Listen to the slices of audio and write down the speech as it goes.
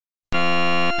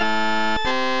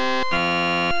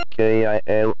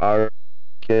KILR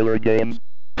Killer Games.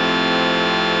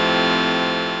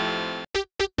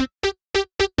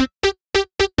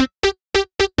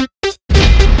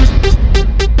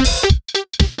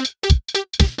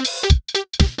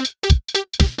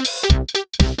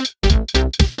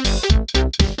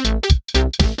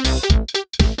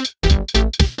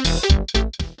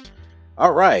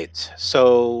 All right,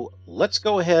 so let's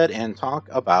go ahead and talk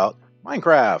about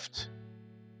Minecraft.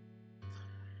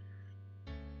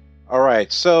 All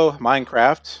right, so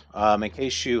Minecraft, in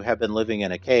case you have been living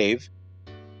in a cave,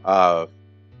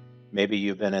 maybe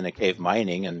you've been in a cave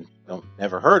mining and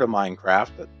never heard of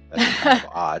Minecraft, that's kind of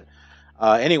odd.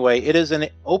 Anyway, it is an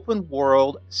open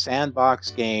world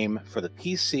sandbox game for the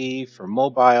PC, for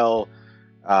mobile,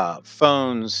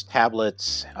 phones,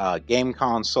 tablets, game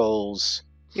consoles.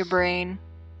 Your brain.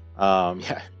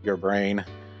 Yeah, your brain.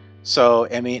 So,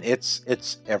 I mean,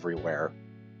 it's everywhere.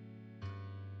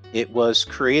 It was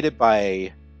created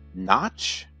by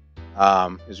Notch.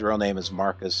 His real name is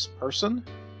Marcus Persson,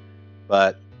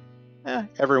 but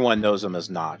everyone knows him as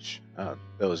Notch.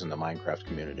 Those in the Minecraft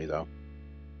community, though.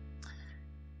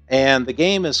 And the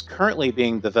game is currently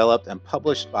being developed and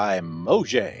published by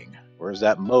Mojang. Or is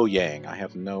that Mojang? I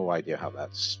have no idea how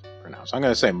that's pronounced. I'm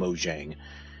going to say Mojang,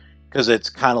 because it's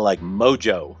kind of like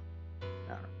Mojo.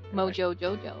 Mojo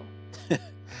Jojo.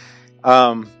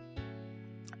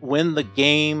 When the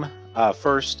game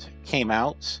first came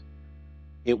out,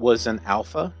 it was an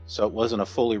alpha, so it wasn't a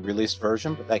fully released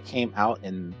version, but that came out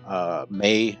in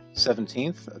May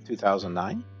 17th,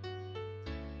 2009.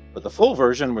 But the full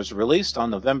version was released on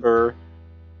November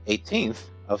 18th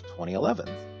of 2011.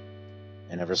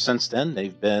 And ever since then,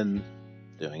 they've been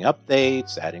doing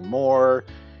updates, adding more,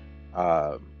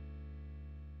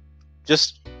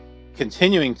 just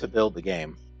continuing to build the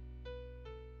game.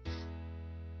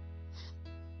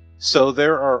 So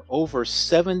there are over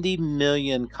 70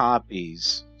 million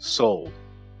copies sold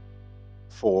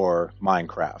for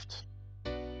Minecraft.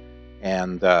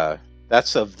 And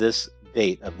that's of this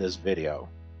date of this video.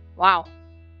 Wow.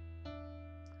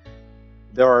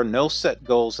 There are no set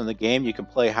goals in the game. You can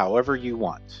play however you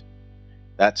want.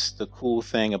 That's the cool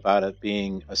thing about it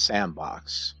being a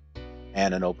sandbox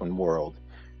and an open world.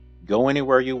 Go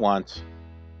anywhere you want.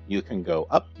 You can go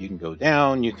up, you can go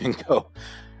down, you can go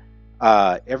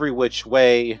every which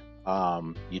way.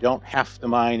 You don't have to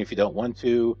mine if you don't want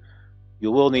to.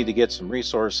 You will need to get some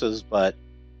resources, but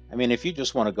I mean, if you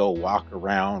just want to go walk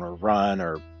around or run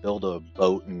or build a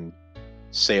boat and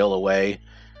sail away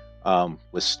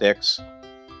with sticks,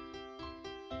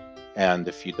 and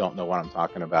if you don't know what I'm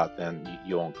talking about, then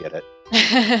you won't get it.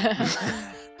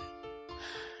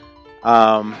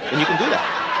 And you can do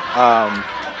that.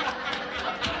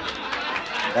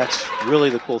 That's really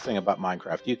the cool thing about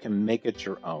Minecraft. You can make it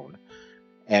your own.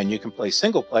 And you can play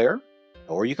single player,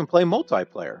 or you can play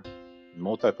multiplayer.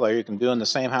 Multiplayer you can do in the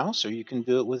same house, or you can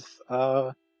do it with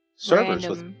servers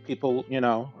with people,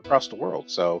 across the world.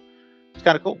 So it's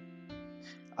kind of cool.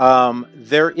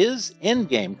 There is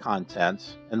in-game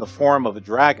content in the form of a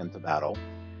dragon to battle,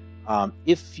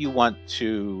 if you want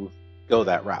to go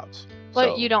that route.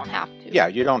 But you don't have to. Yeah,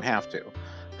 you don't have to.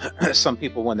 Some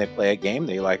people, when they play a game,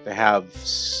 they like to have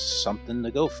something to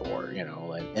go for,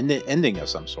 an ending of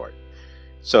some sort.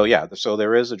 So yeah, so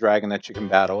there is a dragon that you can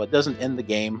battle. It doesn't end the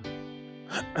game,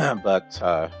 but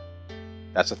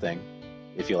that's a thing,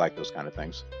 if you like those kind of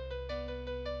things.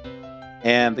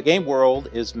 And the game world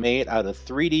is made out of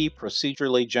 3D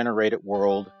procedurally generated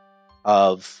world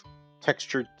of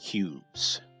textured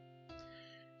cubes.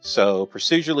 So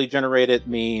procedurally generated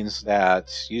means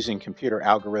that using computer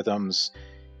algorithms,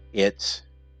 it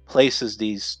places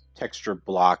these texture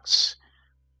blocks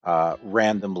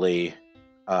randomly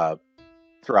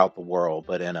throughout the world,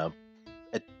 but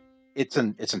it's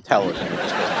intelligent. It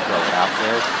just doesn't throw it out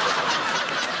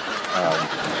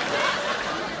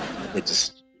there.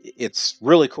 It's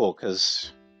really cool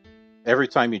because every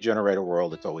time you generate a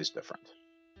world, it's always different.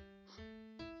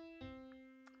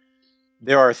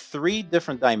 There are 3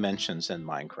 different dimensions in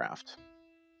Minecraft.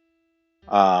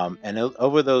 And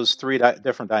over those 3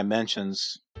 different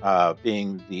dimensions,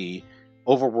 being the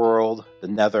overworld, the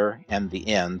nether, and the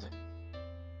end,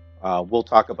 we'll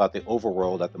talk about the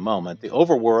overworld at the moment. The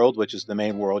overworld, which is the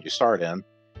main world you start in,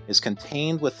 is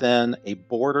contained within a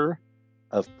border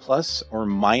of plus or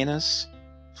minus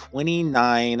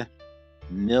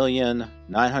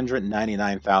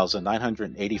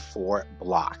 29,999,984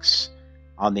 blocks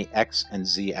on the X and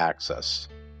Z axis.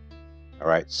 All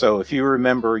right, so if you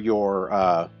remember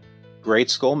your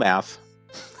grade school math...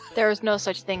 There is no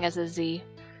such thing as a Z.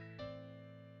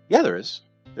 Yeah, there is.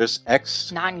 There's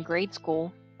X... Not in grade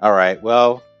school. All right,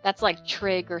 well, That's like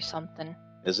trig or something.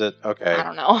 Is it? Okay. I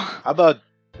don't know. How about,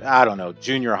 I don't know,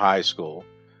 junior high school,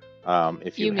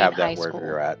 if you mean have that high wherever school.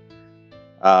 you're at.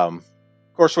 Of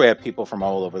course, we have people from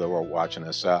all over the world watching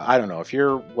this. I don't know if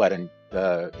you're, what, in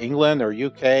England or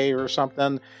UK or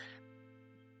something.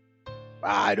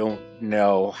 I don't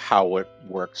know how it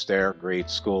works there. Grade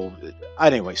school.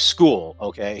 Anyway, school,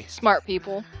 okay? Smart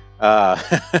people.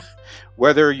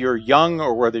 Whether you're young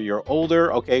or whether you're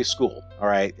older, okay, school. All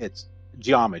right, it's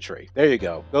geometry. There you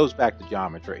go. Goes back to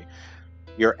geometry.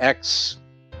 Your X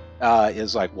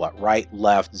is like what? Right,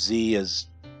 left. Z is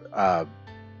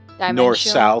north,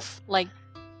 south. Like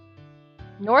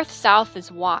north, south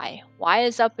is Y. Y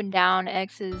is up and down.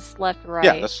 X is left,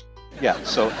 right. Yeah.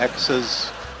 So X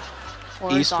is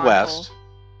east, west,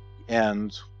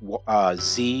 and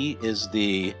Z is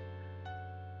the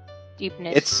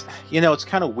deepness. It's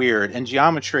kind of weird. In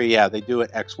geometry, yeah, they do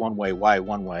it X one way, Y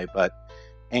one way, but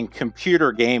in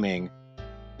computer gaming,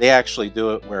 they actually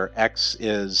do it where X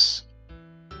is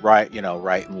right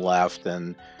and left,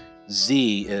 and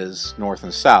Z is north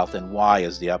and south, and Y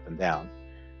is the up and down.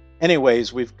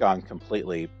 Anyways, we've gone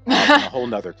completely off on a whole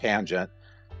nother tangent.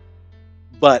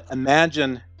 But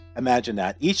imagine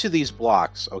that each of these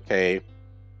blocks, okay,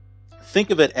 think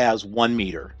of it as 1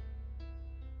 meter.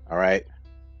 All right.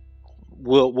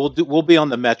 We'll be on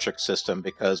the metric system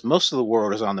because most of the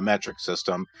world is on the metric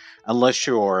system, unless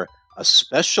you're a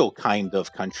special kind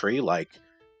of country like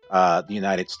the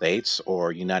United States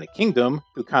or United Kingdom,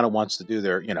 who kind of wants to do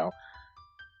their,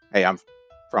 hey, I'm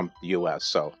from the U.S.,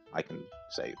 so I can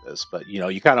say this, but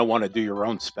you kind of want to do your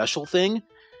own special thing,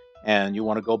 and you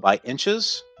want to go by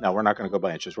inches. No, we're not going to go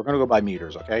by inches. We're going to go by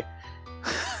meters, okay?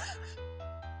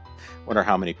 Wonder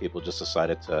how many people just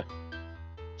decided to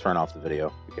turn off the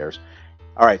video. Who cares?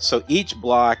 All right, so each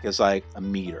block is like a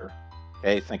meter.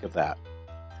 Okay, think of that.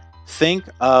 Think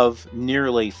of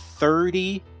nearly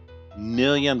 30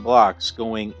 million blocks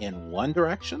going in one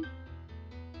direction,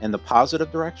 in the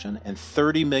positive direction, and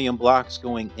 30 million blocks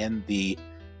going in the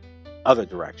other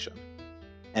direction.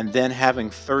 And then having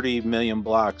 30 million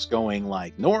blocks going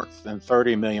like north and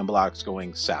 30 million blocks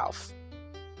going south,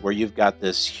 where you've got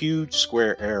this huge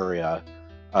square area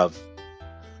of,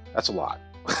 that's a lot.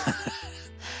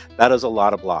 That is a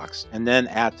lot of blocks. And then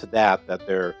add to that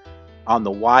they're on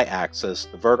the y-axis,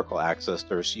 the vertical axis,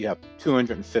 you have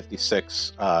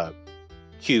 256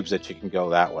 cubes that you can go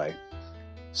that way.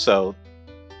 So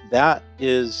that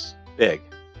is big.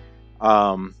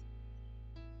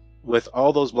 With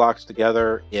all those blocks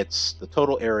together, the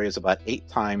total area is about 8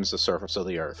 times the surface of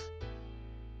the Earth.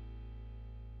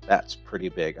 That's pretty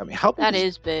big. I mean, how big? That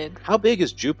is big. How big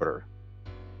is Jupiter?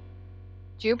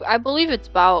 I believe it's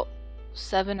about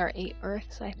 7 or 8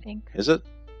 Earths, I think. Is it?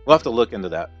 We'll have to look into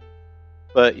that.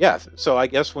 But yeah, so I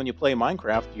guess when you play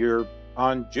Minecraft, you're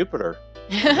on Jupiter.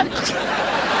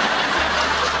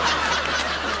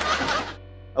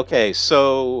 Okay,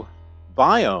 so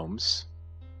biomes,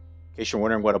 in case you're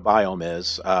wondering what a biome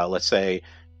is, let's say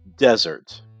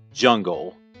desert,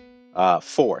 jungle,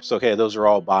 forest. Okay, those are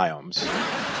all biomes.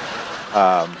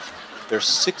 There's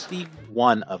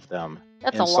 61 of them.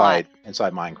 That's a lot.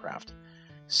 Inside Minecraft.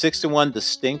 61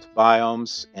 distinct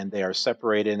biomes, and they are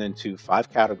separated into 5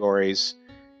 categories.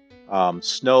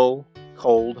 Snow,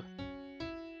 cold.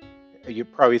 You're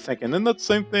probably thinking, isn't that the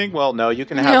same thing? Well, no, you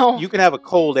can have a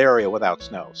cold area without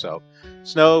snow. So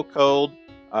snow, cold.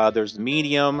 There's the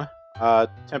medium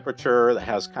temperature that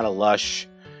has kind of lush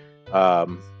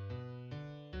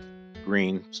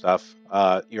green stuff.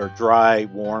 Your dry,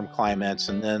 warm climates,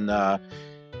 and then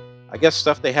I guess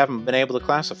stuff they haven't been able to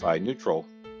classify, neutral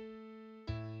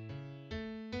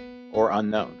or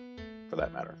unknown, for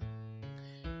that matter.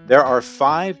 There are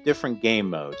 5 different game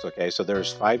modes. Okay, so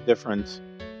there's 5 different.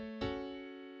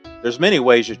 There's many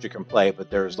ways that you can play, but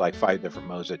there's like 5 different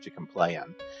modes that you can play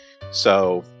in.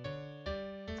 So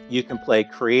you can play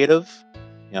creative.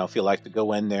 If you like to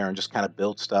go in there and just kind of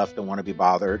build stuff, don't want to be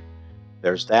bothered.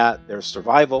 There's that. There's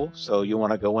survival. So you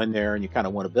want to go in there and you kind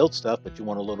of want to build stuff, but you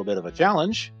want a little bit of a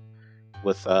challenge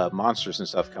with monsters and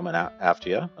stuff coming out after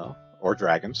you, or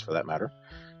dragons for that matter.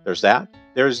 There's that.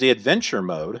 There's the adventure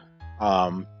mode.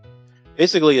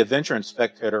 Basically, adventure and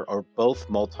spectator are both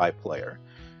multiplayer.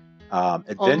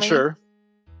 Adventure, Only?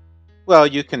 Well,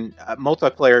 you can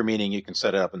multiplayer, meaning you can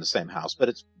set it up in the same house,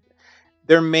 but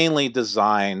they're mainly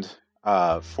designed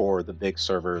for the big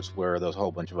servers where there's a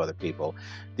whole bunch of other people.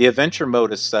 The adventure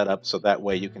mode is set up so that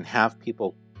way you can have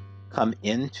people come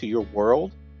into your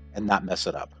world and not mess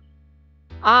it up.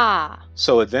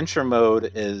 So adventure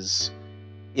mode is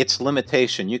its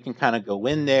limitation. You can kind of go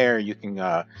in there. You can.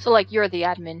 So like you're the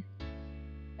admin,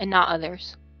 and not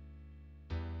others.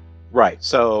 Right.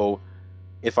 So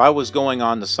if I was going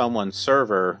on to someone's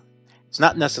server, it's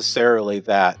not necessarily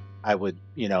that I would,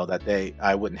 that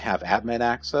I wouldn't have admin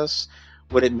access.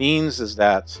 What it means is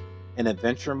that in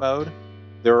adventure mode,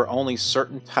 there are only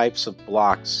certain types of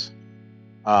blocks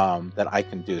that I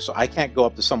can do. So I can't go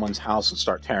up to someone's house and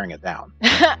start tearing it down,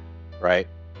 right?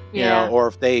 Yeah. Or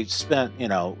if they spent,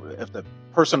 if the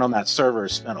person on that server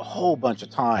spent a whole bunch of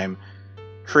time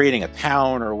creating a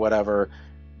town or whatever,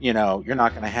 you're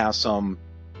not going to have some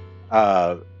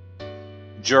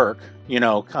jerk,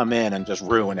 come in and just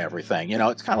ruin everything.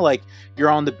 It's kind of like you're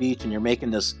on the beach and you're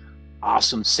making this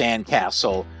awesome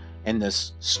sandcastle, and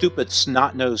this stupid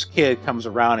snot-nosed kid comes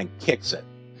around and kicks it.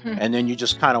 And then you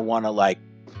just kind of want to like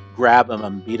grab him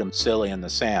and beat him silly in the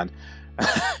sand.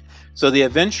 So the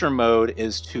adventure mode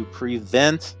is to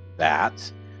prevent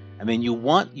that. I mean, you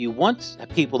want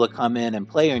people to come in and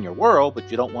play in your world, but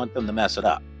you don't want them to mess it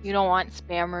up. You don't want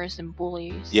spammers and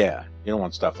bullies. Yeah, you don't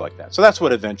want stuff like that. So that's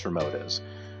what adventure mode is.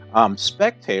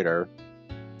 Spectator,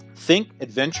 think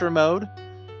adventure mode,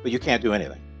 but you can't do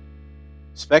anything.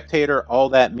 Spectator, all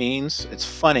that means, it's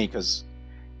funny because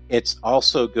it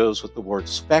also goes with the word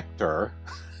specter,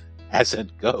 as in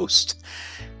ghost,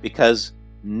 because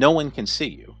no one can see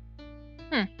you.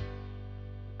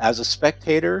 As a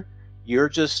spectator, you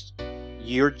just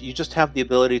have the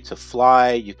ability to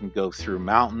fly. You can go through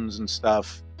mountains and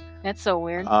stuff. That's so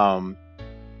weird.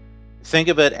 Think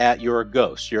of it at you're a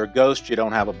ghost. You're a ghost. You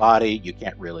don't have a body. You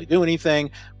can't really do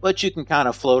anything, but you can kind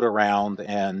of float around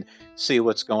and see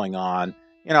what's going on.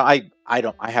 I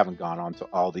haven't gone on to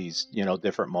all these,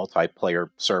 different multiplayer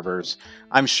servers.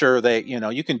 I'm sure they,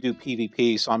 you can do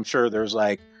PvP. So I'm sure there's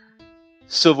like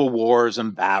civil wars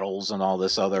and battles and all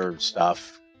this other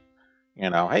stuff.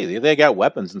 Hey, they got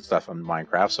weapons and stuff in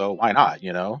Minecraft, so why not?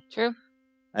 True.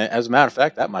 As a matter of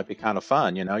fact, that might be kind of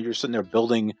fun. You're sitting there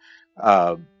building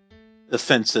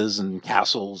defenses and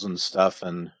castles and stuff,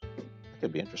 and it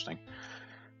could be interesting.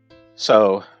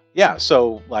 So yeah,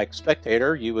 so like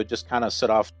spectator, you would just kind of sit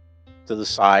off to the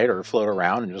side or float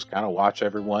around and just kind of watch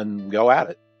everyone go at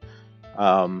it.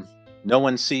 No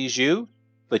one sees you,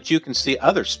 but you can see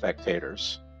other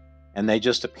spectators, and they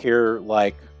just appear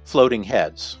like floating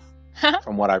heads.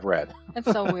 From what I've read.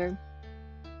 That's so weird.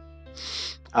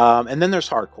 And then there's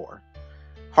hardcore.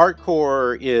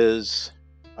 Hardcore is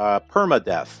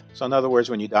permadeath. So in other words,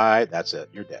 when you die, that's it.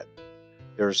 You're dead.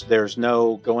 There's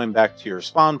no going back to your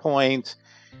spawn point.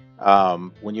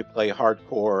 When you play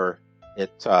hardcore,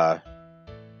 it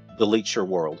deletes your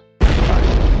world.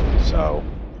 So,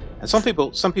 and some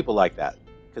people like that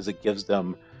because it gives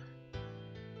them,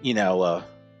 I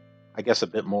guess a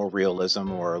bit more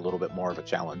realism or a little bit more of a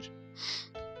challenge.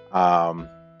 And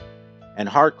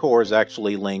hardcore is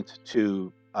actually linked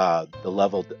to the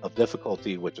level of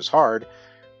difficulty, which is hard,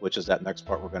 which is that next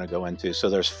part we're going to go into. So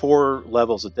there's 4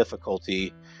 levels of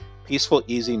difficulty: peaceful,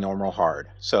 easy, normal, hard.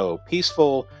 So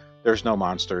peaceful, there's no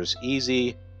monsters.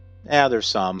 Easy, there's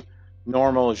some.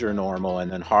 Normal is your normal. And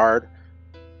then hard,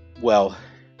 well,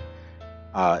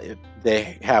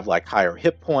 they have like higher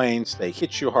hit points. They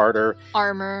hit you harder.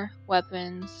 Armor,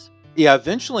 weapons. Yeah,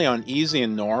 eventually on easy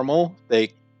and normal,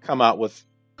 they come out with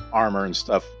armor and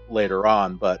stuff later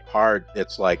on, but hard,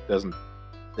 it's like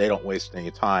they don't waste any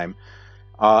time.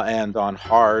 And on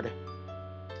hard,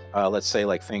 let's say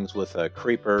like things with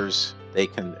creepers,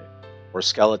 or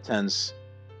skeletons,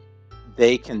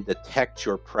 they can detect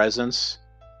your presence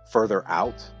further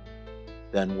out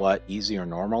than what easy or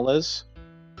normal is.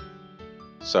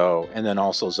 So, and then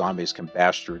also zombies can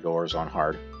bash through doors on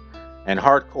hard. And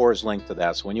hardcore is linked to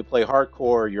that. So when you play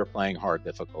hardcore, you're playing hard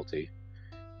difficulty.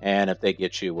 And if they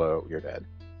get you, well, you're dead.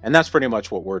 And that's pretty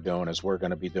much what we're doing, is we're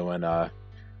going to be doing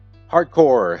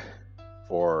hardcore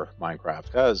for Minecraft.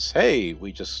 Because, hey,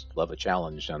 we just love a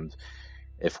challenge. And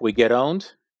if we get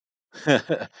owned,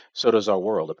 so does our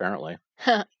world, apparently.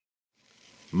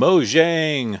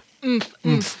 Mojang! Oomph,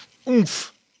 oomph,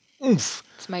 oomph, oomph.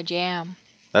 It's my jam.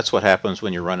 That's what happens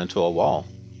when you run into a wall.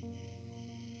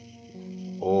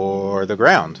 Or the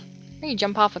ground. Or you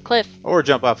jump off a cliff. Or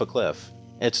jump off a cliff.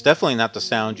 It's definitely not the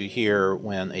sound you hear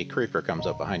when a creeper comes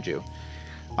up behind you.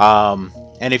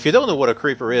 And if you don't know what a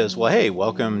creeper is, well, hey,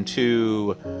 welcome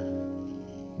to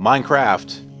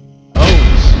Minecraft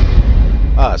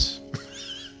owns us.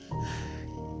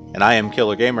 And I am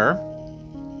KILRnerdGamerz.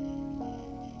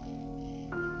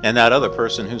 And that other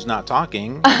person who's not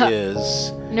talking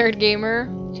is... NerdGamer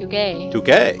 2K.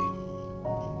 2K.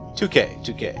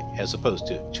 2K, as opposed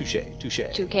to touche.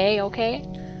 2K, okay?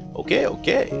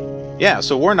 Okay. Yeah,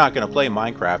 so we're not going to play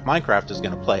Minecraft. Minecraft is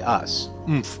going to play us.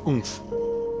 Oomph, oomph.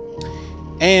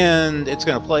 And it's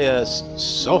going to play us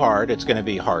so hard, it's going to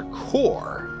be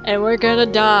hardcore. And we're gonna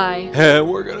die. And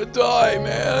we're gonna die,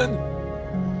 man.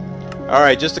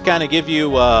 Alright, just to kind of give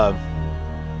you a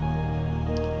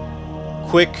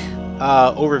quick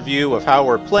overview of how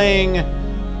we're playing.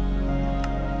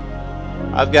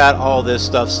 I've got all this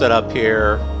stuff set up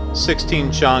here.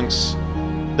 16 chunks.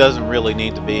 Doesn't really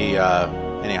need to be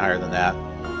any higher than that.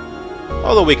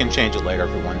 Although we can change it later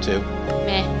if we want to.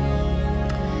 Meh.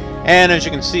 And as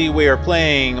you can see, we are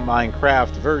playing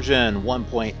Minecraft version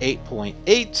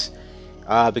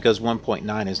 1.8.8 because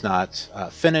 1.9 is not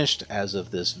finished as of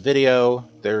this video.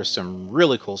 There's some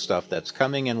really cool stuff that's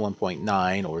coming in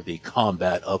 1.9, or the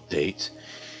combat update.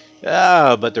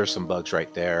 But there's some bugs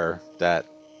right there that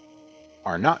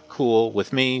are not cool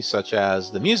with me, such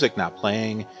as the music not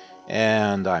playing.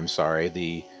 And I'm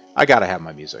sorry, I gotta have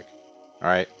my music.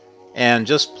 Alright? And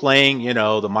just playing, you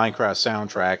know, the Minecraft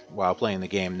soundtrack while playing the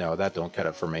game, no, that don't cut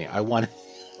it for me. I want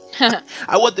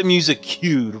I want the music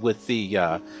cued with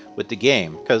the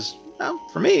game, because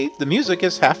for me, the music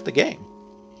is half the game.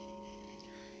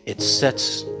 It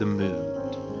sets the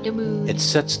mood. It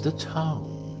sets the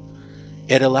tone.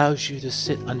 It allows you to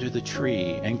sit under the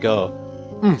tree and go,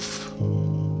 oomph,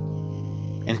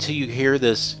 until you hear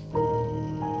this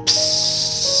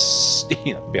psst,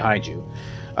 you know, behind you.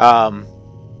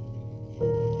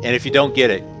 And if you don't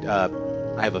get it,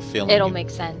 I have a feeling it'll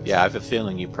make sense. Yeah, I have a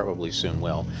feeling you probably soon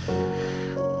will.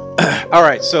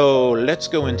 Alright, so let's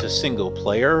go into single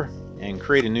player and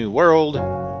create a new world.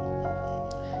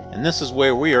 And this is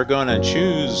where we are going to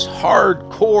choose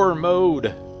hardcore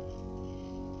mode.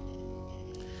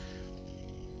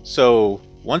 So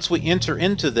once we enter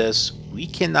into this, we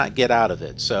cannot get out of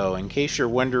it. So in case you're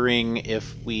wondering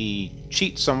if we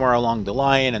cheat somewhere along the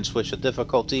line and switch the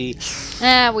difficulty,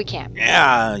 we can't.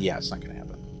 Yeah, it's not going to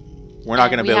happen. We're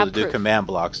not going to be able to do proof. Command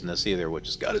blocks in this either, which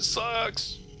is kind of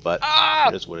sucks. But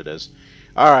it is what it is.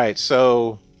 Alright,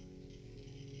 so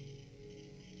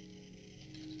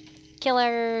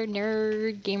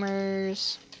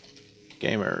KILRnerdGamerz.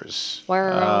 Gamers.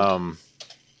 World.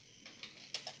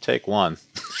 Take one.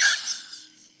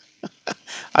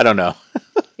 I don't know.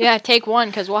 Yeah, take one,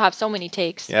 because we'll have so many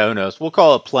takes. Yeah, who knows? We'll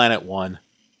call it Planet 1.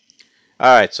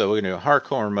 Alright, so we're going to do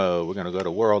hardcore mode. We're going to go to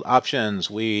world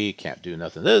options. We can't do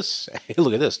nothing this. Hey,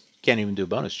 look at this. Can't even do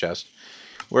bonus chest.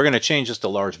 We're going to change this to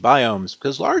large biomes,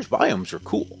 because large biomes are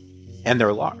cool. And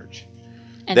they're large.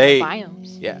 And they're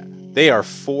biomes. Yeah. They are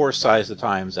 4 size the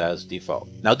times as default.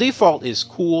 Now, default is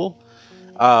cool.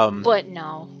 But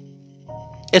no.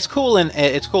 It's cool and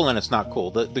it's not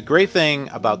cool. The great thing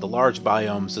about the large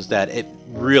biomes is that it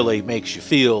really makes you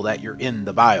feel that you're in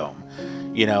the biome.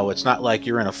 You know, it's not like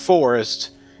you're in a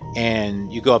forest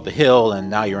and you go up a hill and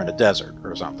now you're in a desert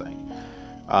or something.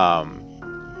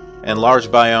 And large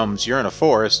biomes, you're in a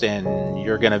forest and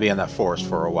you're going to be in that forest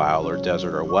for a while, or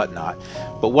desert or whatnot.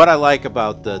 But what I like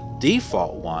about the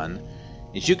default one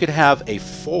is you could have a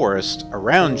forest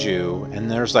around you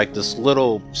and there's like this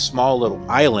small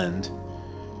little island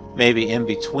maybe in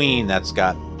between that's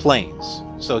got plains.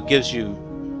 So it gives you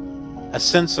a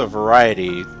sense of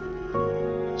variety.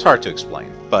 It's hard to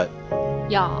explain, but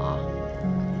yeah.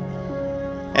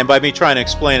 And by me trying to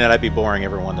explain it, I'd be boring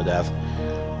everyone to death.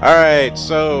 Alright,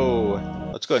 so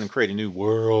let's go ahead and create a new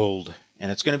world.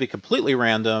 And it's going to be completely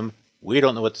random. We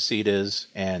don't know what the seed is,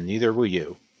 and neither will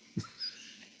you.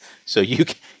 So you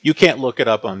can't look it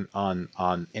up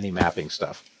on any mapping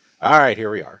stuff. Alright,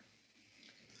 here we are.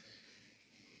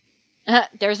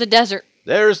 There's a desert.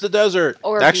 There's the desert.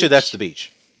 Or actually, beach. That's the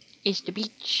beach. It's the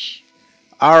beach.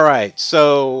 Alright,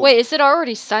 so... Wait, is it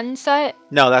already sunset?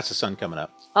 No, that's the sun coming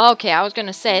up. Okay, I was going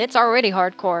to say, it's already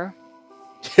hardcore.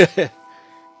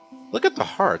 Look at the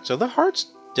hearts. Are the hearts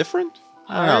different?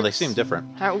 I don't know, they seem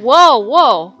different. Whoa,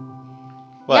 whoa.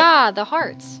 What? Yeah, the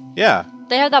hearts. Yeah.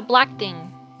 They have that black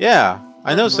thing. Yeah,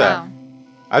 I noticed that. Brown.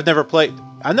 I've never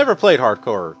played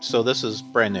hardcore, so this is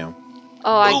brand new.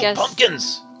 Oh, I Ooh, guess.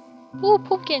 Pumpkins! Ooh,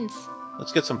 pumpkins.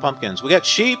 Let's get some pumpkins. We got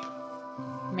sheep.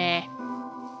 Meh.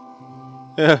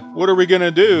 What are we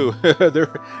gonna do? There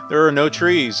are no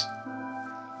trees.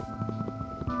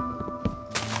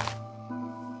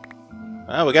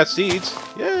 Oh, we got seeds.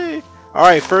 Yay!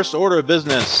 Alright, first order of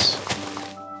business.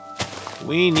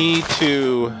 We need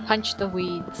to... Punch the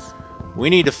weeds. We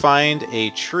need to find a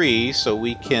tree so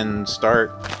we can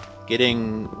start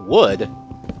getting wood.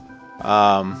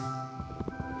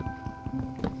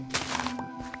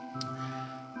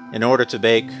 In order to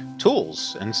make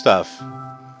tools and stuff.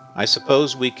 I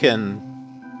suppose we can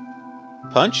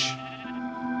punch.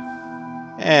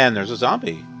 And there's a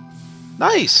zombie.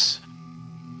 Nice!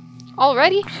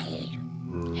 Already?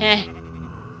 Heh.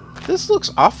 This looks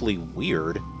awfully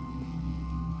weird.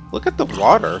 Look at the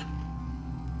water.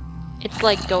 It's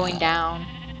like going down.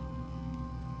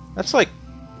 That's like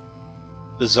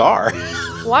bizarre.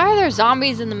 Why are there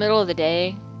zombies in the middle of the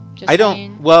day? Just I don't.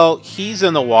 saying. Well, he's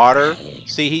in the water.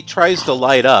 See, he tries to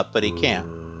light up, but he can't.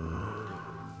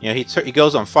 You know, he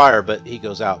goes on fire, but he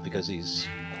goes out because he's.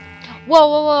 Whoa,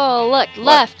 whoa, whoa! Look,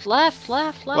 What? left.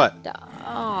 What?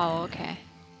 Oh, okay.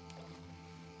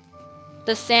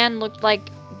 The sand looked like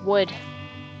wood,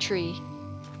 tree,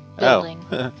 building,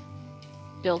 Oh.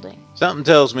 building. Something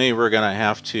tells me we're gonna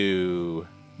have to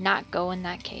Not go in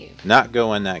that cave. not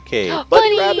go in that cave.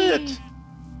 Bunny! Rabbit!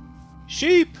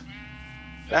 Sheep!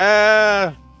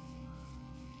 Ah!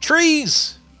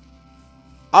 Trees!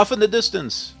 Off in the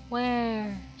distance.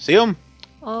 Where? See them?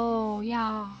 Oh,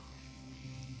 yeah.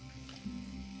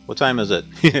 What time is it?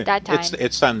 That time.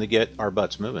 It's time to get our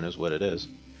butts moving is what it is.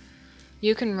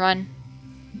 You can run.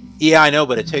 Yeah, I know,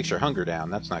 but it takes your hunger down.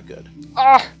 That's not good.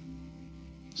 Oh!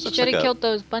 Such Should like have a- killed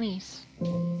those bunnies.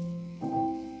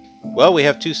 Well, we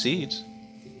have 2 seeds.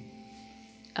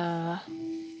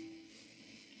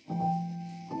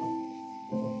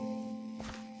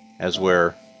 As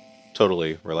we're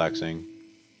totally relaxing.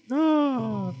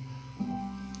 Ah,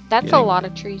 That's a Getting- lot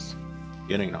of trees.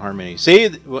 getting in harmony. See,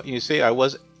 what you see, I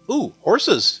was... Ooh,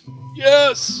 horses!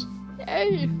 Yes!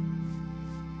 Hey.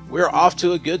 We're off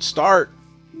to a good start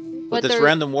But with this they're-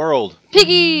 random world.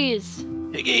 Piggies!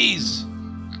 Piggies!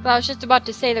 I was just about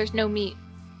to say there's no meat.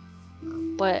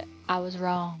 But I was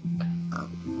wrong.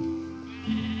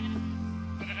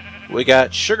 We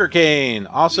got sugarcane.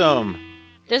 Awesome.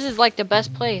 This is like the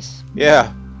best place.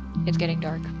 Yeah. It's getting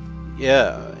dark.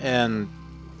 Yeah, and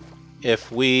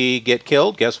if we get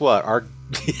killed, guess what? Our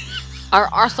Our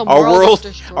awesome our world, world,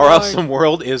 is destroyed. our awesome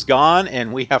world is gone,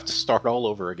 and we have to start all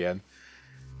over again.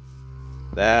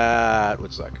 That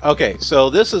would suck. Okay, so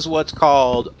this is what's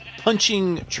called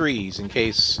punching trees, in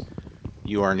case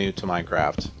you are new to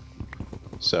Minecraft.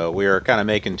 So we are kind of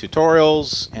making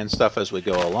tutorials and stuff as we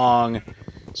go along.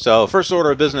 So first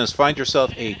order of business, find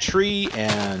yourself a tree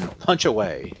and punch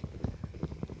away.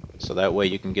 So that way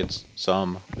you can get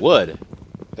some wood.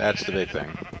 That's the big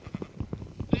thing.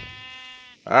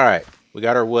 Alright, we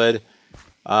got our wood.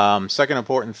 Second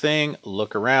important thing,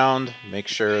 look around. Make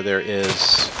sure there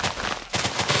is...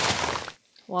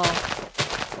 Well,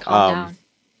 calm down.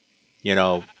 You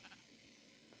know,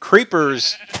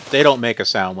 creepers, they don't make a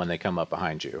sound when they come up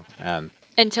behind you. And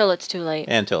Until it's too late.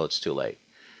 until it's too late.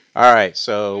 Alright,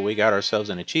 so we got ourselves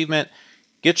an achievement.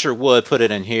 Get your wood, put it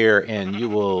in here, and you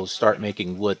will start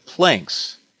making wood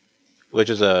planks, which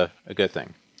is a good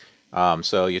thing.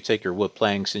 So you take your wood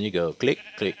planks and you go click,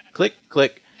 click, click,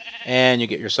 click, and you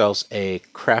get yourselves a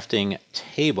crafting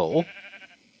table,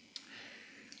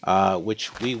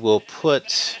 which we will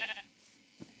put...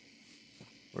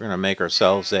 We're going to make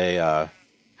ourselves a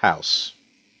house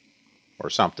or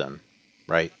something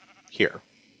right here.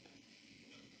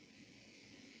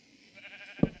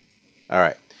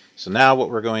 Alright, so now what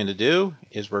we're going to do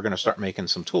is we're going to start making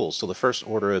some tools. So the first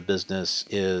order of business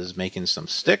is making some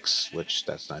sticks, which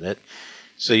that's not it.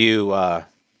 So you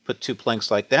put 2 planks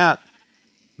like that,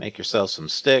 make yourself some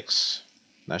sticks.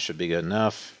 That should be good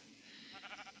enough.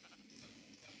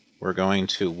 We're going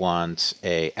to want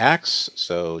a axe,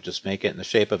 so just make it in the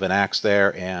shape of an axe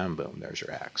there, and boom, there's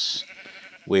your axe.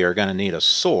 We are going to need a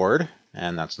sword,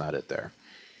 and that's not it there.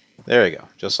 There you go,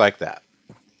 just like that.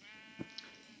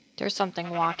 There's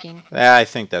something walking. I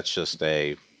think that's just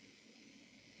a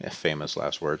famous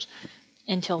last words.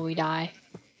 Until we die.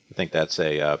 I think that's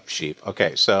a sheep.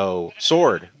 Okay, so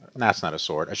sword. That's not a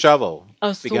sword. A shovel.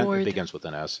 A sword. Begins with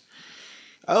an S.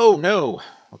 Oh, no.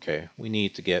 Okay, we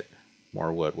need to get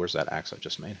more wood. Where's that axe I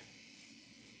just made?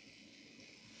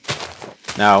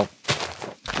 Now,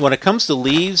 when it comes to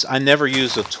leaves, I never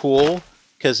use a tool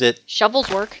because it... Shovels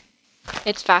work.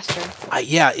 It's faster.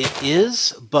 Yeah, it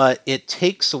is, but it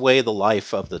takes away the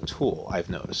life of the tool, I've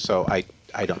noticed. So I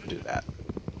don't do that.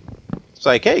 It's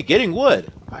like, hey, getting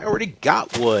wood. I already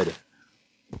got wood.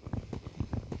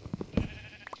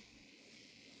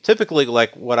 Typically,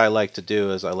 like what I like to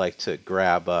do is I like to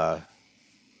grab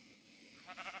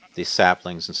these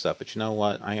saplings and stuff. But you know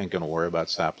what? I ain't going to worry about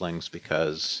saplings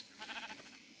because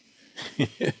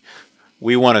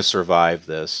we want to survive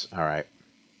this. All right.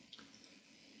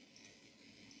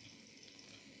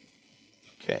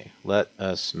 Okay, let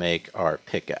us make our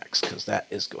pickaxe, because that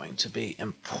is going to be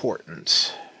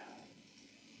important.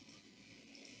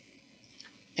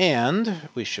 And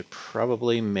we should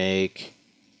probably make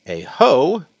a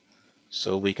hoe,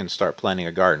 so we can start planting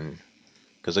a garden.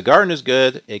 Because a garden is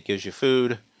good, it gives you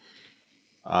food.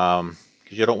 Because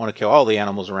you don't want to kill all the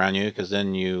animals around you, because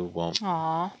then you won't...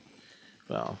 Aww.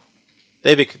 Well,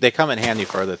 they come in handy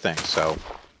for other things, so...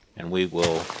 and we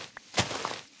will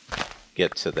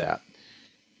get to that.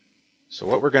 So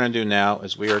what we're going to do now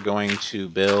is we are going to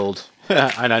build,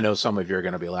 and I know some of you are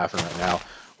going to be laughing right now,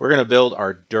 we're going to build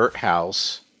our dirt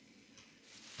house.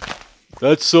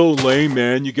 That's so lame,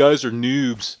 man. You guys are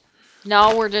noobs.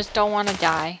 No, we just don't want to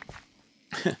die.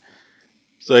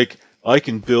 It's like, I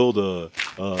can build a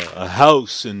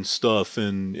house and stuff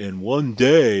in one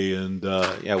day, and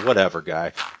yeah, whatever,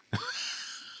 guy.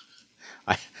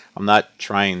 I'm not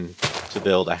trying to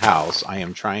build a house. I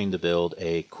am trying to build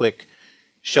a quick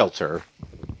shelter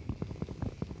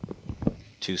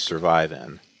to survive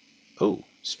in. Oh,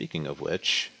 speaking of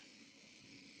which...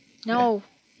 No.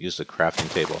 Yeah, use the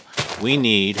crafting table. We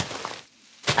need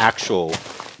actual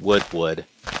wood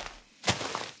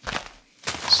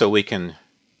so we can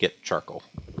get charcoal.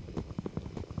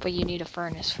 But you need a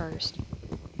furnace first.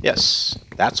 Yes,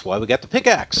 that's why we got the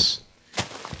pickaxe.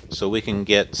 So we can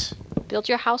get... Build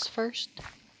your house first.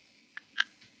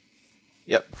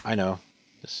 Yep, I know.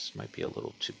 This might be a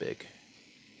little too big.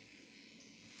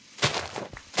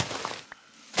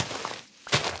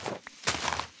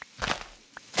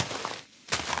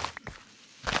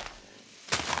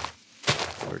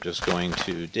 We're just going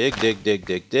to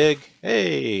dig.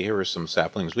 Hey, here are some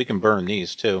saplings. We can burn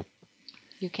these too.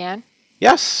 You can?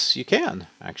 Yes, you can,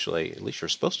 actually. At least you're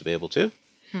supposed to be able to.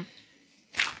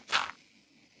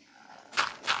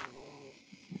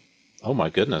 Oh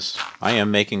my goodness. I am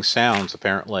making sounds,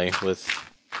 apparently, with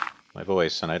my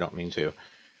voice, and I don't mean to.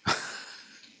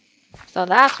 So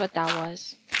that's what that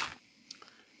was.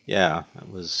 Yeah, that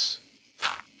was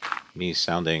me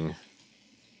sounding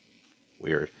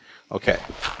weird. Okay.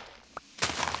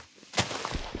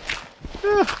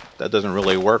 That doesn't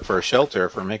really work for a shelter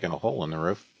if we're making a hole in the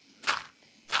roof.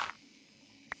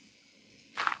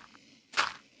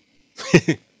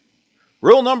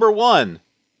 Rule number 1.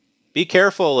 Be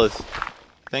careful of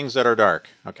things that are dark.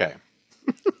 Okay.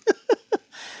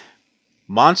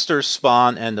 Monsters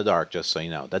spawn in the dark, just so you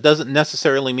know. That doesn't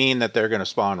necessarily mean that they're going to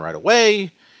spawn right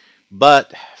away,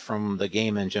 but from the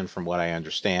game engine, from what I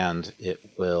understand, it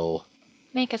will...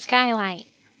 Make a skylight.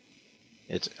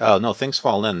 Oh, no, things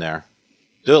fall in there.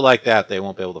 Do it like that, they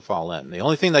won't be able to fall in. The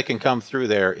only thing that can come through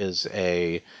there is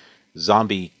a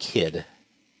zombie kid.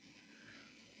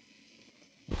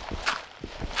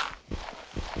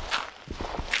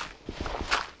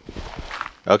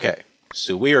 Okay,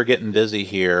 so we are getting busy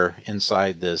here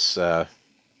inside this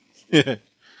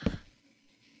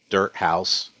dirt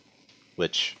house,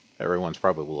 which everyone's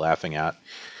probably laughing at.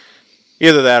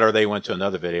 Either that or they went to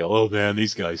another video. Oh man,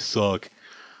 these guys suck.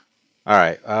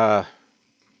 Alright,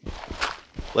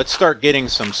 let's start getting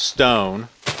some stone.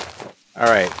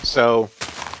 Alright, so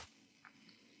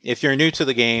if you're new to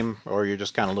the game or you're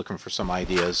just kind of looking for some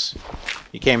ideas,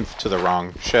 you came to the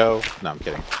wrong show. No, I'm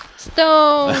kidding.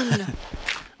 Stone!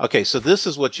 Okay, so this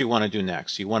is what you want to do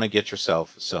next. You want to get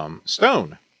yourself some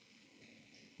stone.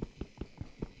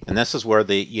 And this is where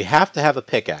you have to have a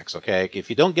pickaxe, okay?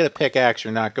 If you don't get a pickaxe,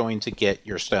 you're not going to get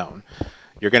your stone.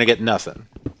 You're going to get nothing.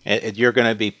 You're going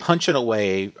to be punching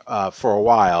away for a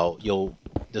while.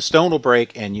 The stone will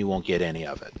break and you won't get any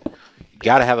of it. You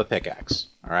got to have a pickaxe,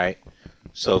 all right?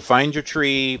 So find your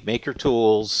tree, make your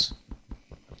tools.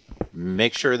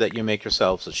 Make sure that you make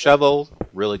yourselves a shovel,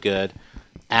 really good.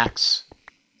 Axe,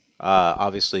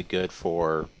 obviously good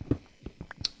for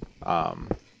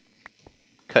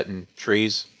cutting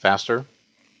trees faster,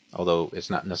 although it's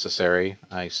not necessary.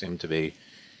 I seem to be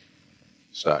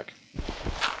stuck.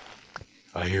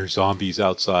 I hear zombies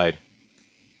outside.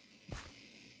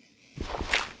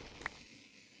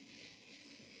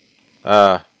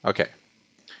 Okay.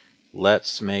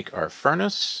 Let's make our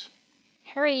furnace.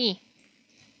 Hurry!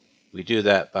 We do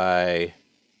that by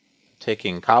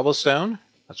taking cobblestone.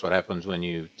 That's what happens when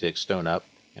you dig stone up,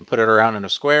 and put it around in a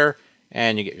square,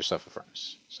 and you get yourself a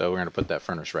furnace. So we're going to put that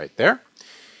furnace right there.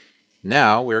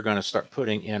 Now we're going to start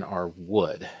putting in our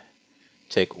wood.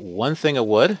 Take one thing of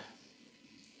wood.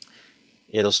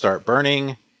 It'll start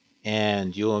burning,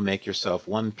 and you will make yourself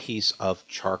one piece of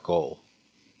charcoal.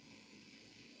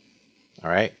 All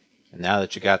right. And now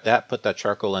that you got that, put that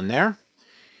charcoal in there,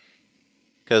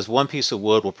 because one piece of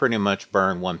wood will pretty much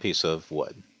burn one piece of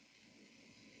wood.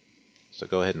 So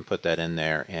go ahead and put that in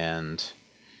there, and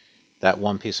that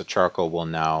one piece of charcoal will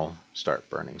now start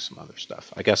burning some other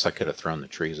stuff. I guess I could have thrown the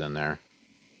trees in there.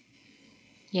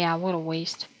 Yeah, what a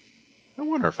waste. I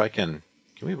wonder if I can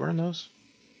we burn those?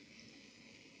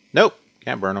 Nope,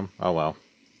 can't burn them. Oh well.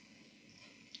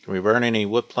 Can we burn any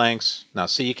wood planks? Now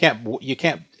see,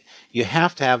 you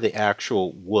have to have the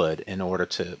actual wood in order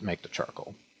to make the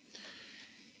charcoal.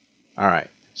 All right,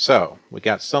 so we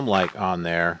got some light on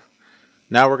there.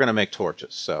 Now we're going to make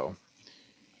torches. So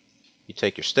you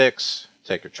take your sticks,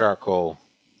 take your charcoal,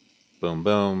 boom,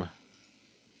 boom.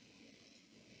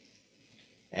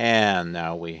 And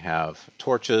now we have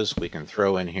torches we can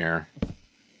throw in here.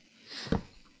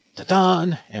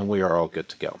 Ta-da! And we are all good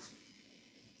to go.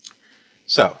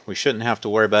 So we shouldn't have to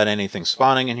worry about anything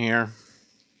spawning in here.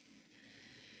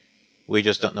 We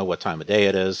just don't know what time of day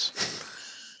it is.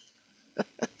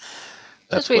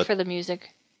 Just wait for the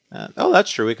music. Oh, that's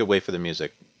true. We could wait for the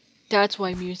music. That's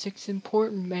why music's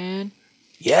important, man.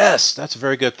 Yes, that's a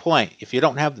very good point. If you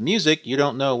don't have the music, you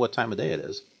don't know what time of day it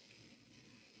is.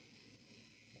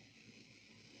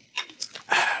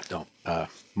 Don't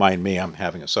mind me. I'm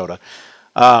having a soda.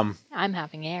 I'm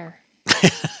having air.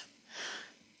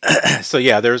 So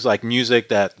yeah, there's like music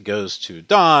that goes to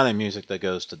dawn and music that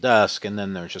goes to dusk, and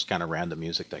then there's just kind of random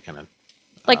music that kind of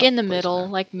like in the middle,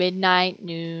 like midnight,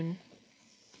 noon.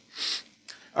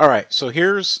 All right, so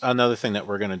here's another thing that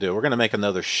we're going to do. We're going to make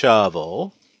another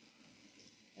shovel.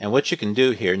 And what you can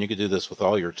do here, and you can do this with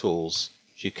all your tools,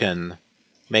 you can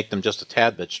make them just a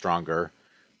tad bit stronger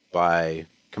by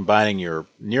combining your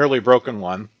nearly broken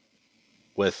one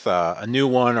with a new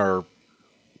one, or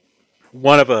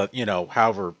one of a,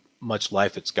 however much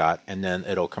life it's got, and then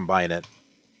it'll combine it.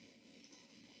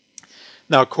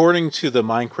 Now, according to the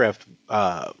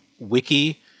Minecraft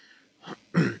wiki,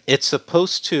 it's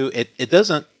supposed to,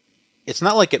 it's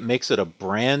not like it makes it a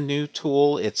brand new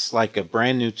tool. It's like a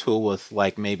brand new tool with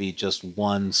like maybe just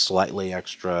one slightly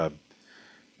extra,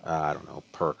 I don't know,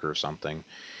 perk or something.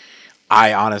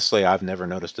 I've never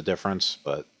noticed a difference,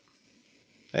 but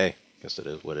hey, I guess it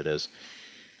is what it is.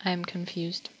 I'm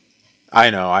confused. I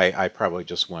know, I probably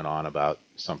just went on about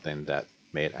something that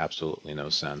made absolutely no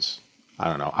sense. I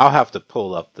don't know. I'll have to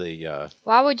pull up the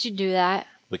Why would you do that?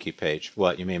 wiki page.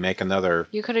 What, you mean make another?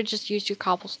 You could have just used your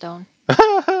cobblestone.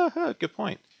 Good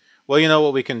point. Well, you know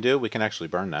what we can do? We can actually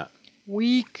burn that.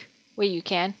 Weak. Wait, you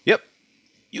can? Yep.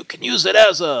 You can use it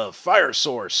as a fire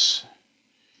source.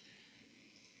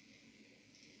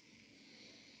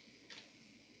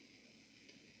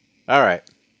 All right.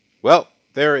 Well,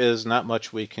 there is not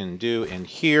much we can do in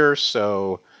here,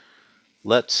 so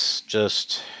let's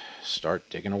just start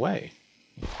digging away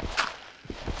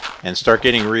and start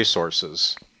getting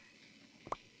resources.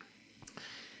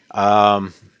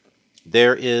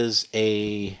 There is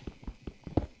a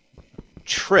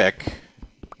trick,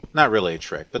 not really a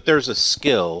trick, but there's a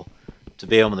skill to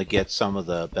be able to get some of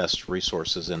the best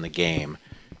resources in the game.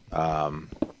 I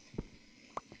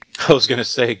was going to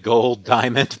say gold,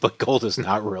 diamond, but gold is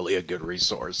not really a good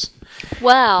resource.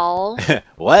 Well.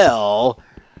 Well,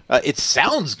 it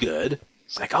sounds good.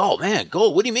 It's like, oh man,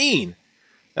 gold, what do you mean?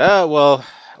 Well,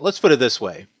 let's put it this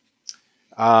way.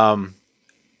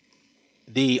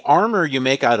 The armor you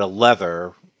make out of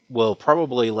leather will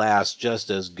probably last just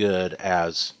as good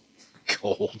as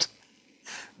gold.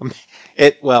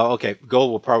 Well, okay,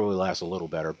 gold will probably last a little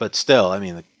better, but still, I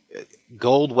mean,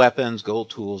 gold weapons, gold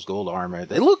tools, gold armor,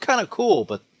 they look kind of cool,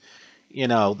 but,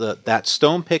 that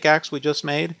stone pickaxe we just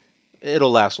made,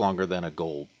 it'll last longer than a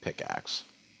gold pickaxe.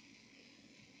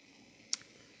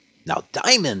 Now,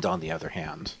 diamond, on the other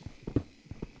hand,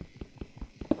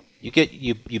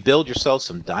 you build yourself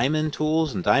some diamond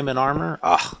tools and diamond armor.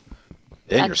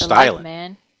 Then you're styling,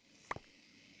 man.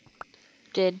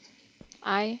 Did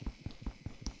I?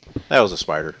 That was a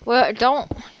spider. Well,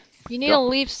 you need to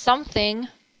leave something.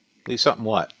 Leave something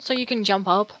what? So you can jump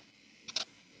up.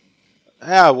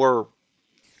 Yeah, we're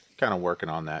kind of working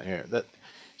on that here.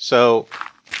 So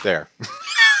there.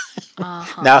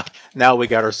 Now we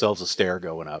got ourselves a stair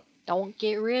going up. Don't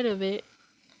get rid of it.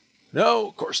 No,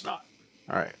 of course not.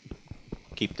 All right,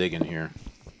 keep digging here.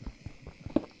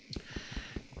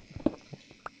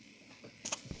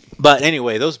 But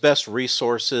anyway, those best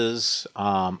resources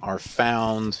are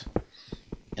found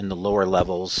in the lower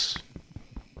levels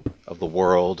of the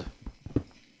world.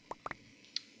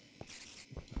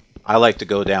 I like to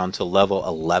go down to level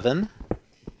 11.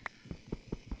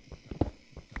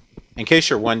 In case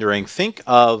you're wondering, think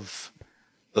of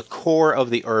the core of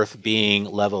the Earth being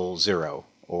level 0.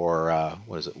 Or,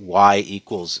 what is it? Y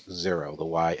equals 0, the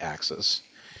y-axis.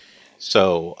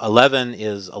 So 11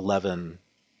 is 11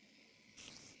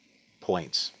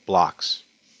 points, blocks.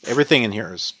 Everything in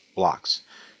here is blocks.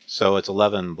 So it's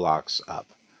 11 blocks up.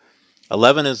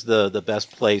 11 is the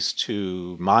best place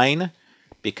to mine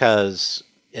because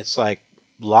it's like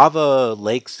lava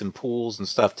lakes and pools and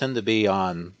stuff tend to be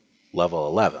on level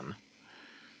 11.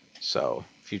 So,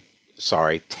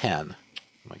 10.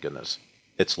 My goodness.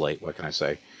 It's late, what can I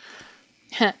say?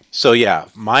 So yeah,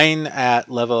 mine at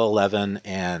level 11,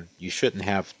 and you shouldn't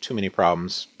have too many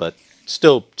problems, but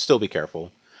still be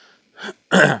careful.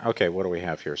 Okay, what do we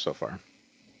have here so far?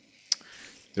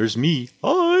 There's me.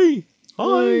 Hi!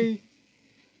 Hi!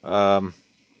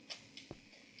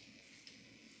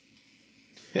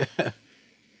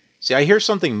 See, I hear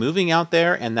something moving out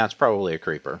there, and that's probably a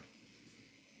creeper.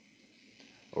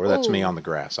 Or that's me Ooh. on the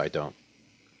grass. I don't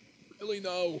really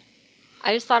know.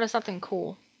 I just thought of something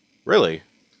cool. Really?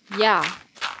 Yeah.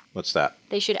 What's that?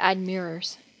 They should add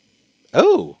mirrors.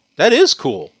 Oh, that is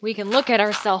cool. We can look at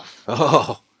ourselves.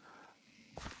 Oh,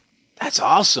 that's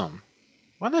awesome.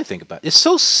 Why did I think about it? It's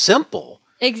so simple.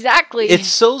 Exactly. It's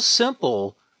so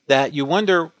simple that you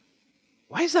wonder,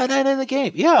 why is that not in the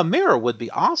game? Yeah, a mirror would be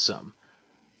awesome.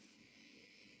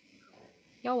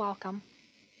 You're welcome.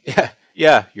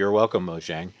 Yeah, you're welcome,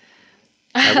 Mojang.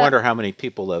 I wonder how many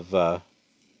people have,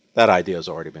 that idea has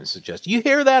already been suggested. You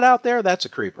hear that out there? That's a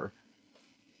creeper.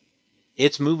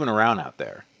 It's moving around out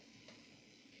there.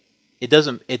 It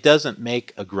doesn't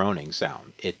make a groaning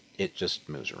sound. It just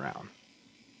moves around.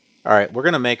 All right, we're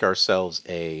going to make ourselves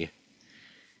a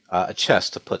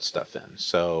chest to put stuff in.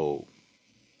 So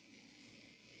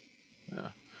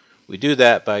we do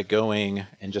that by going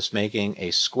and just making a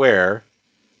square,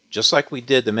 just like we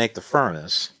did to make the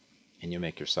furnace, and you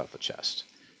make yourself a chest.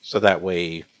 So that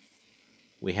way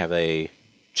we have a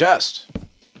chest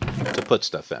to put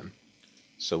stuff in.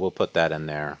 So we'll put that in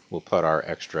there. We'll put our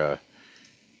extra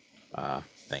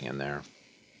thing in there.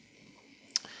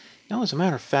 Now, as a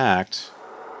matter of fact,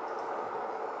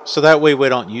 so that way we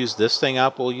don't use this thing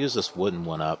up, we'll use this wooden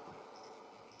one up.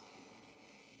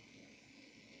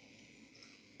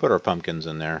 Put our pumpkins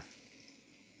in there.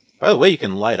 By the way, you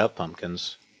can light up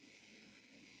pumpkins.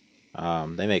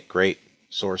 They make great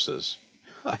sources.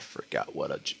 I forgot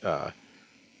what a...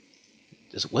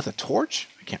 is it with a torch?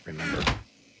 I can't remember.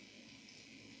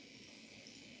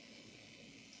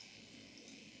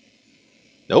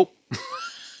 Nope.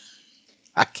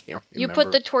 I can't remember. You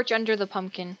put the torch under the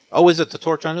pumpkin. Oh, is it the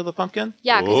torch under the pumpkin?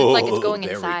 Yeah, because it's like it's going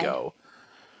there inside. There we go.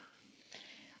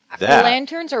 The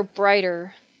lanterns are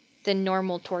brighter than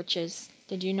normal torches.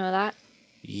 Did you know that?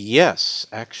 Yes,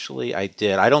 actually I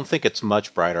did. I don't think it's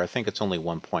much brighter. I think it's only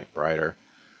 1 point brighter.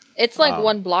 It's like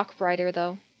 1 block brighter,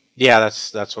 though. Yeah,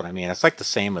 that's what I mean. It's like the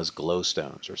same as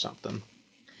glowstones or something.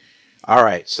 All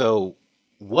right, so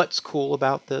what's cool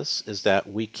about this is that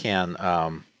we can...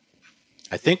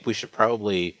 I think we should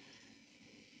probably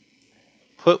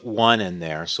put 1 in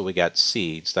there so we got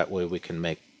seeds. That way we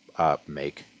can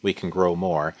we can grow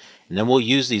more. And then we'll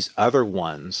use these other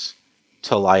ones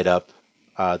to light up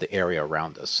the area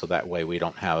around us. So that way we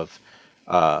don't have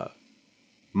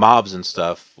mobs and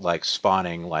stuff like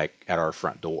spawning like at our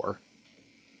front door.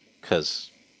 Because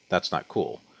that's not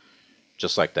cool.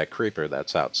 Just like that creeper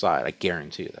that's outside. I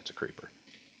guarantee you that's a creeper.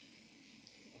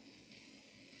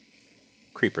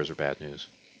 Creepers are bad news.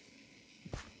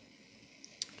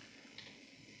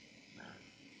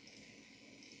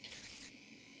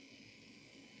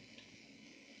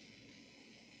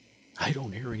 I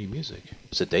don't hear any music.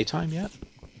 Is it daytime yet?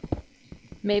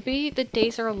 Maybe the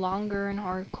days are longer in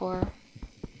hardcore.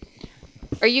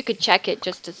 Or you could check it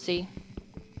just to see.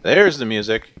 There's the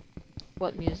music.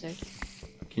 What music?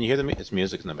 Can you hear the music? It's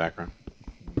music in the background.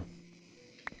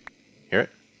 Hear it?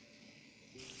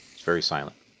 It's very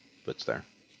silent, but it's there.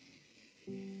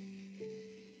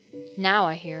 Now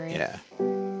I hear it. Yeah.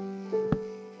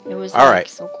 It was all like right.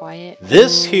 So quiet.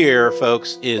 This here,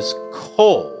 folks, is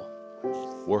coal.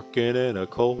 Working in a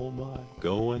coal mine,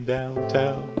 going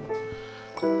downtown.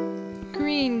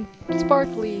 Green,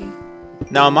 sparkly.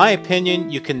 Now, in my opinion,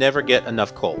 you can never get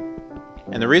enough coal.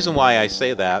 And the reason why I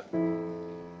say that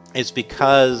is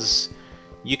because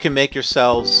you can make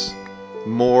yourselves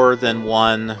more than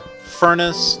one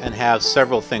furnace and have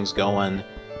several things going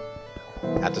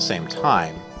at the same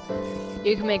time.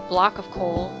 You can make block of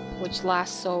coal, which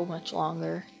lasts so much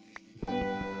longer.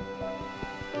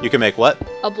 You can make what?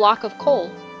 A block of coal.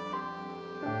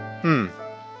 Hmm.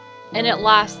 And it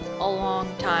lasts a long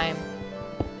time.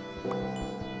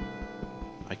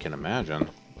 I can imagine.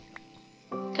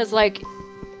 Because, like,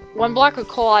 1 block of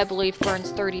coal, I believe,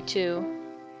 burns 32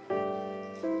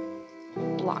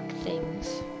 block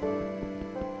things.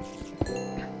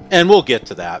 And we'll get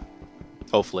to that,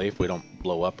 hopefully, if we don't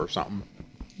blow up or something.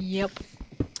 Yep.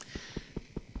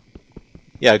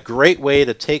 Yeah, a great way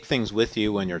to take things with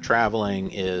you when you're traveling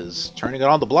is turning it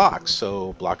on the blocks.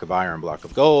 So, block of iron, block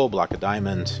of gold, block of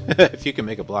diamond. If you can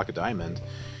make a block of diamond,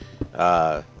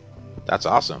 that's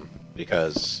awesome.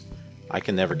 Because I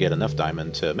can never get enough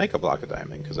diamond to make a block of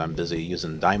diamond because I'm busy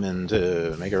using diamond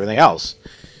to make everything else.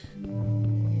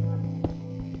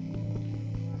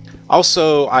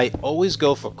 Also, I always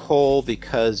go for coal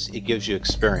because it gives you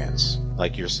experience.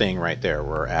 like you're seeing right there.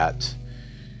 We're at,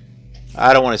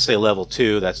 I don't want to say level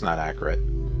 2, that's not accurate.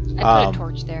 I put a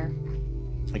torch there.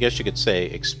 I guess you could say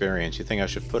experience. You think I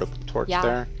should put a torch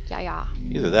there? Yeah.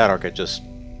 Either that or I could just...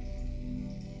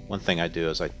 One thing I do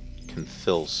is I can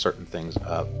fill certain things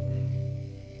up.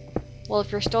 Well,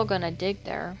 if you're still gonna dig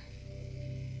there.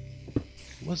 I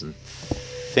wasn't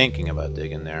thinking about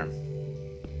digging there.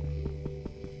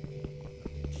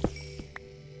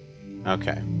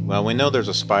 Okay, well, we know there's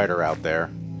a spider out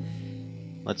there.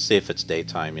 Let's see if it's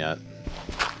daytime yet.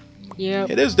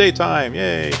 Yep. It is daytime,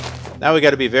 yay! Now we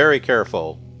gotta be very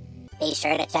careful. Be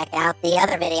sure to check out the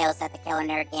other videos that the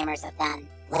KILRnerdGamerz have done.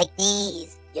 Like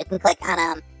these. You can click on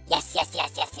them. Yes,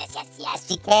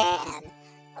 you can.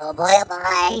 Oh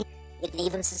boy. You can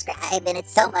even subscribe, and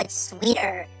it's so much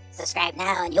sweeter. Subscribe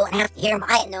now, and you won't have to hear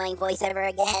my annoying voice ever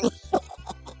again.